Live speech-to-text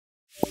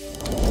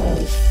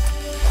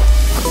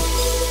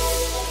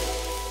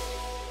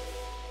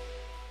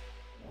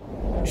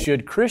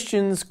Should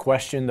Christians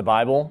question the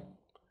Bible?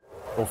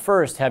 Well,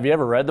 first, have you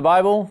ever read the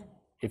Bible?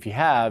 If you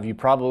have, you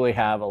probably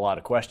have a lot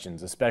of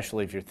questions,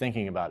 especially if you're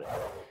thinking about it.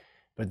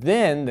 But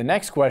then the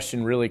next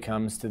question really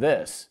comes to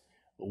this: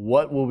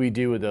 what will we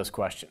do with those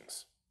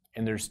questions?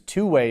 And there's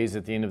two ways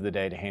at the end of the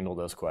day to handle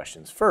those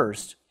questions.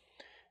 First,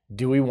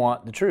 do we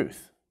want the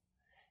truth?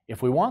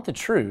 If we want the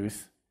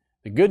truth,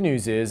 the good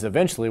news is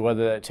eventually,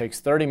 whether that takes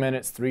 30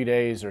 minutes, 3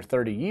 days, or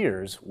 30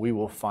 years, we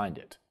will find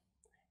it.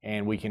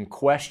 And we can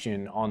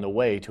question on the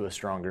way to a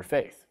stronger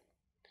faith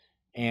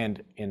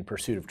and in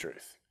pursuit of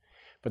truth.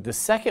 But the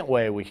second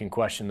way we can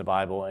question the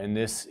Bible, and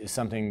this is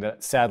something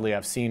that sadly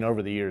I've seen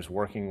over the years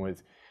working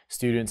with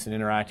students and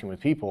interacting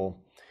with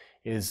people,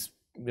 is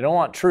you don't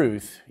want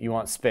truth, you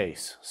want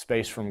space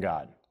from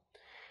God.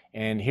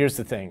 And here's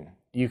the thing: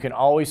 you can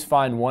always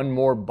find one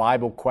more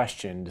Bible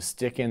question to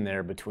stick in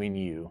there between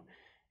you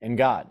and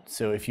God.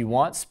 So if you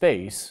want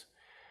space,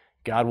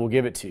 God will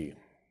give it to you.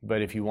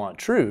 But if you want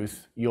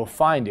truth, you'll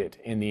find it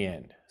in the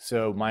end.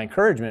 So my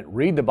encouragement: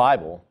 read the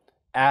Bible,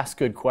 ask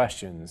good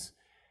questions,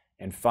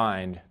 and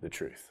find the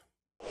truth.